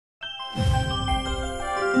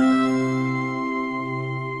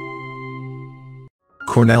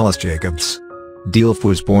Cornelis Jacobsz Delff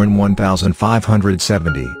was born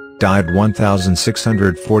 1570, died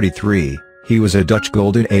 1643, he was a Dutch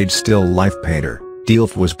Golden Age still life painter.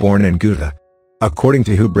 Delff was born in Gouda. According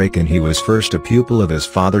to Houbraken, he was first a pupil of his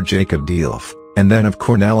father Jacob Delff, and then of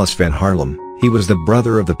Cornelis van Haarlem. He was the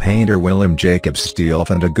brother of the painter Willem Jacobsz Delff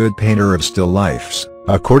and a good painter of still lifes.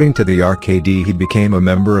 According to the RKD, he became a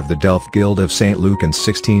member of the Delft Guild of St in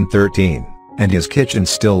 1613, and his kitchen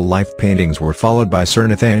still life paintings were followed by Sir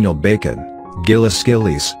Nathaniel Bacon, Gillis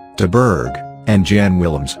Gillisz, Bergh, and Jan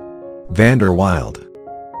Willemsz. Van der Wilde.